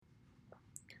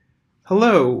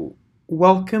Hello,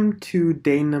 welcome to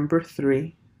day number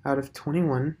 3 out of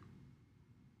 21.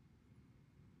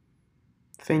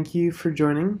 Thank you for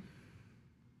joining.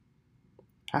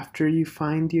 After you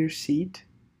find your seat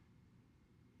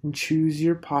and choose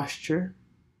your posture,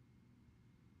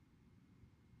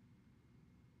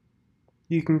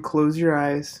 you can close your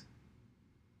eyes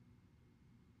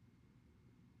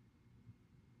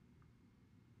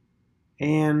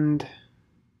and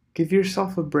give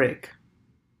yourself a break.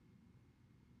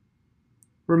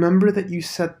 Remember that you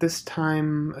set this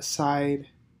time aside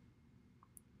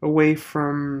away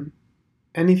from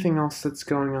anything else that's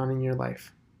going on in your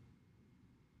life.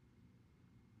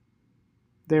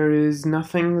 There is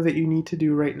nothing that you need to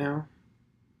do right now.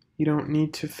 You don't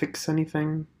need to fix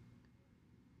anything.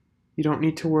 You don't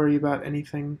need to worry about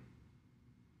anything.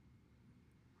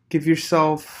 Give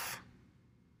yourself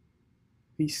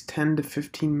these 10 to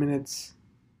 15 minutes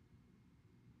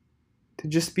to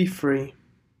just be free.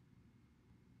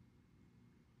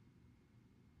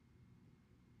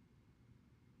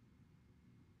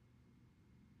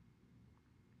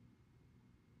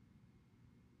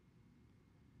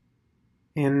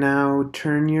 And now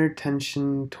turn your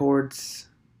attention towards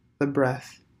the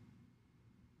breath,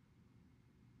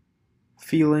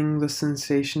 feeling the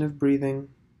sensation of breathing,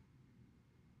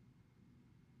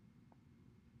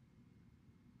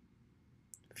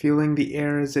 feeling the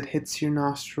air as it hits your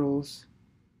nostrils,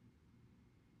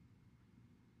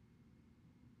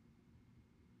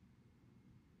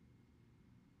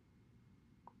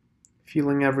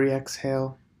 feeling every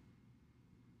exhale,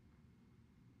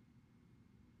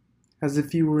 as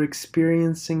if you were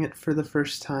experiencing it for the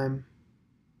first time.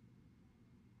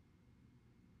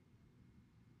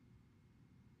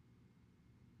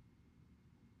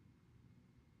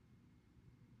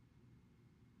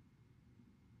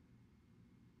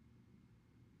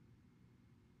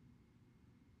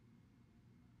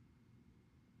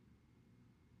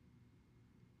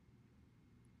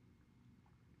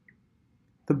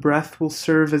 The breath will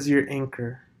serve as your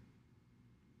anchor,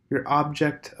 your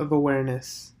object of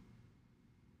awareness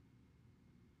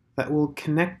that will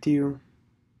connect you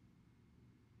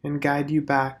and guide you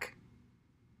back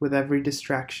with every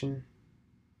distraction.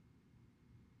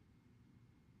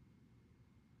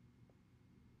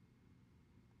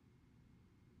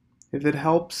 If it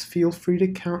helps, feel free to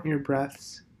count your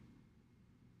breaths,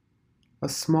 a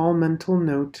small mental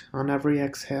note on every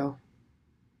exhale.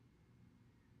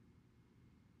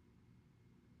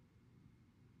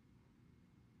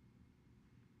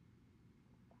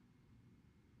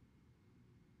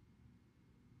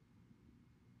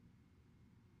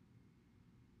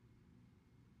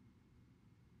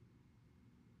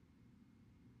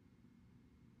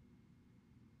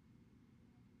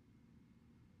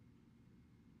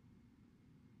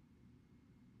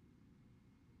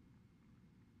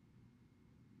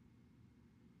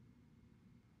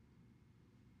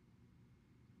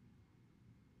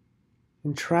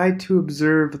 And try to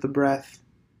observe the breath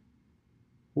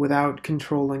without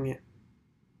controlling it,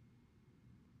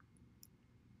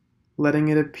 letting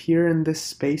it appear in this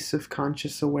space of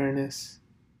conscious awareness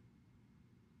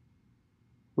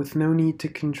with no need to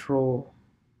control.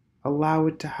 Allow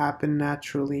it to happen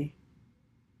naturally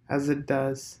as it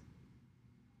does.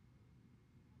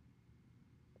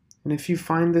 And if you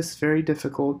find this very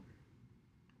difficult,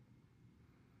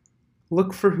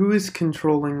 look for who is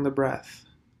controlling the breath.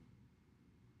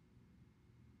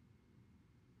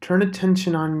 Turn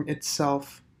attention on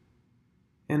itself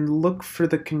and look for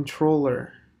the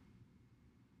controller.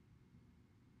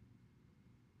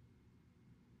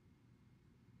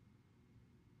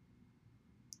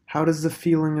 How does the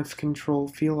feeling of control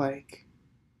feel like?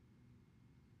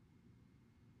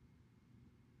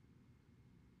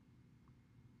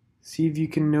 See if you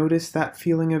can notice that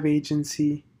feeling of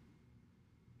agency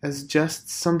as just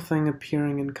something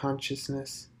appearing in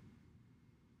consciousness.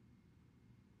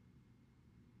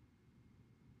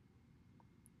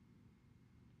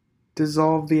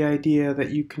 Dissolve the idea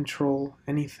that you control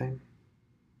anything.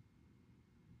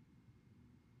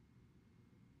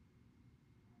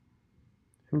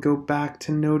 And go back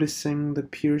to noticing the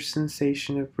pure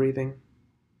sensation of breathing.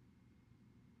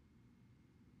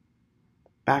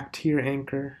 Back to your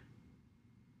anchor.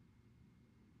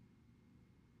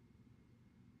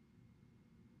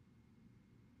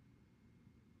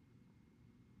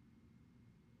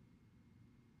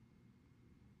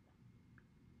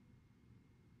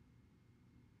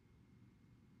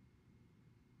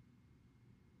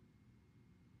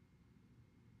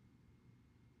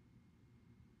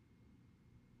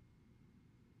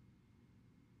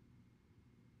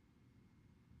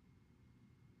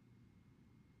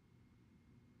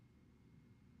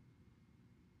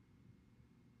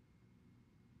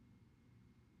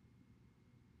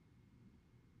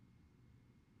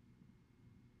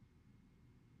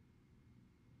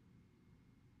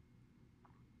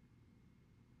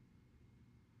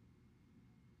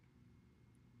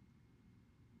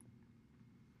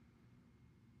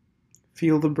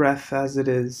 Feel the breath as it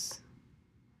is,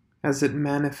 as it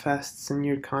manifests in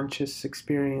your conscious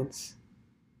experience,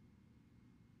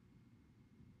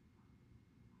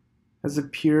 as a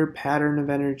pure pattern of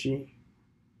energy,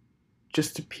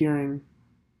 just appearing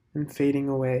and fading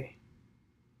away.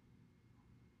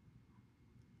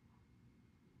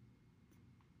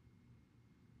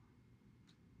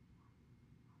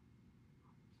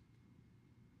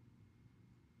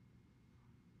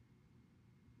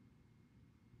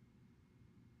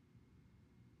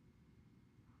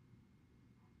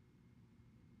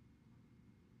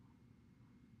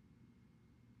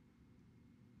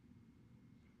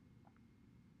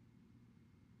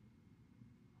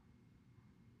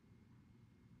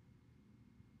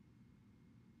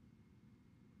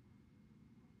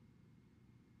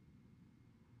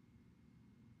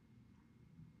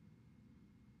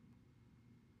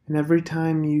 And every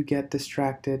time you get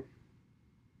distracted,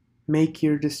 make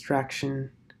your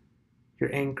distraction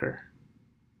your anchor.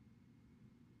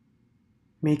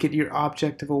 Make it your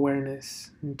object of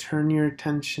awareness and turn your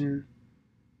attention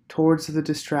towards the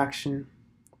distraction,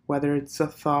 whether it's a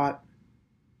thought,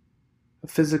 a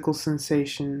physical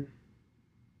sensation,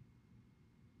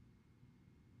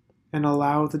 and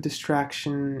allow the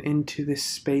distraction into this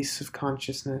space of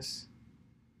consciousness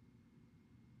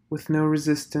with no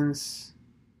resistance,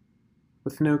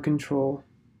 with no control.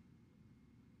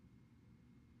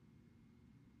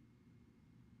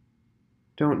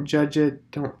 Don't judge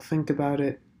it, don't think about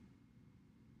it.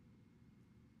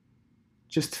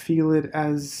 Just feel it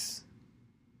as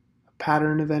a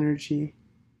pattern of energy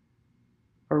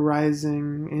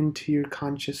arising into your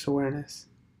conscious awareness.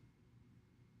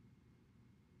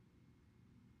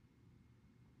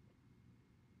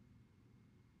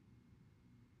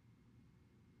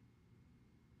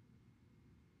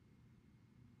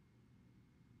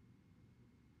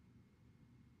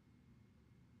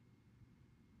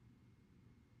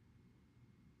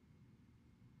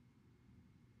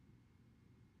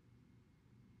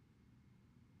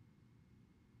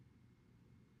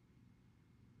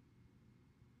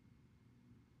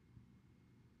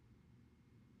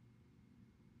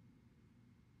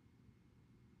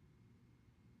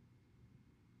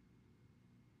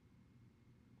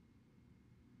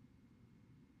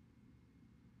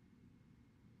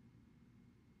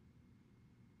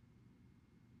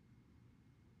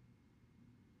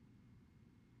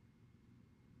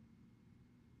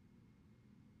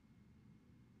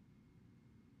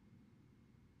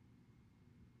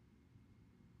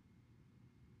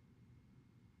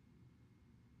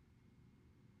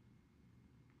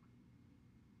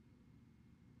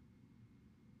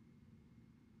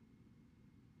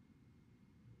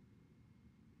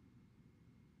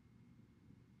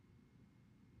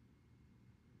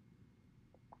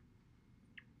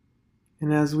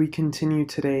 And as we continue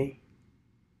today,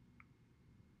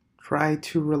 try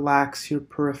to relax your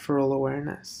peripheral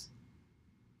awareness,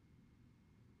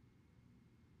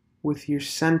 with your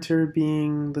center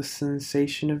being the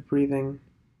sensation of breathing.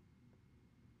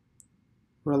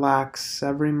 Relax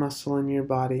every muscle in your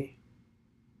body.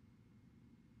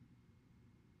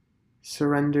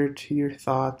 Surrender to your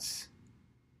thoughts.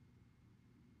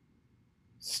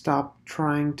 Stop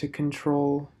trying to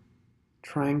control,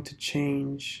 trying to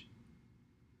change.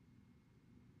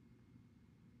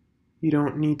 You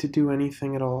don't need to do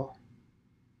anything at all.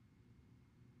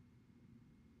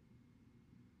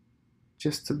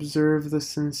 Just observe the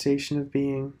sensation of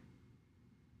being.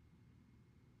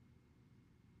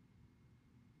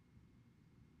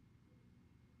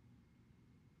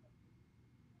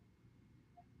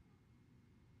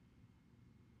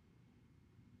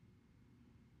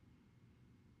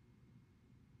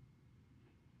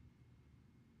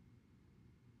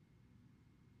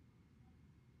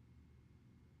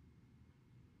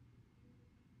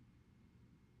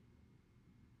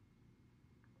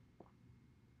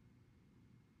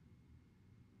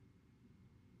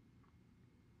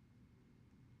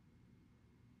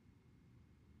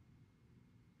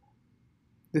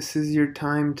 This is your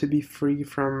time to be free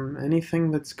from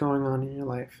anything that's going on in your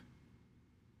life.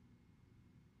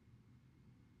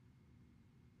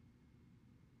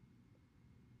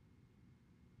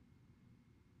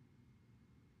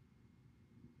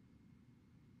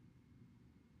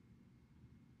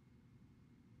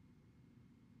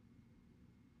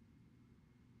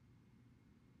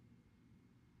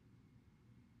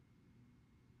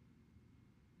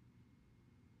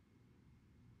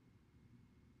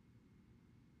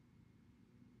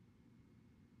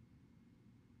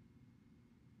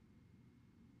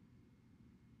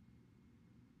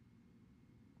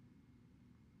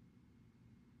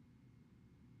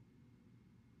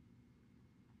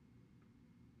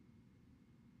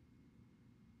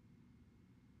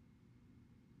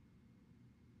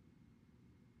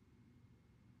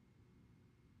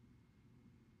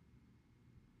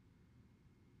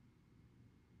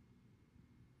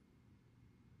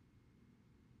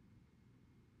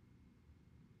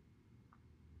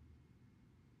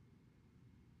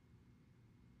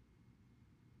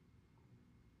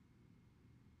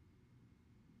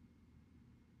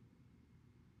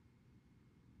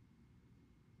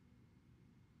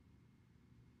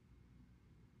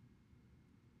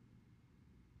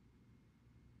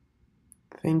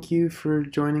 Thank you for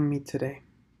joining me today.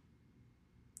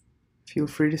 Feel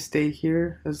free to stay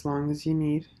here as long as you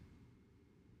need.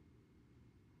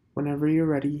 Whenever you're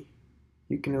ready,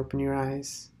 you can open your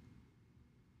eyes.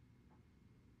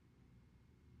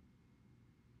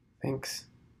 Thanks.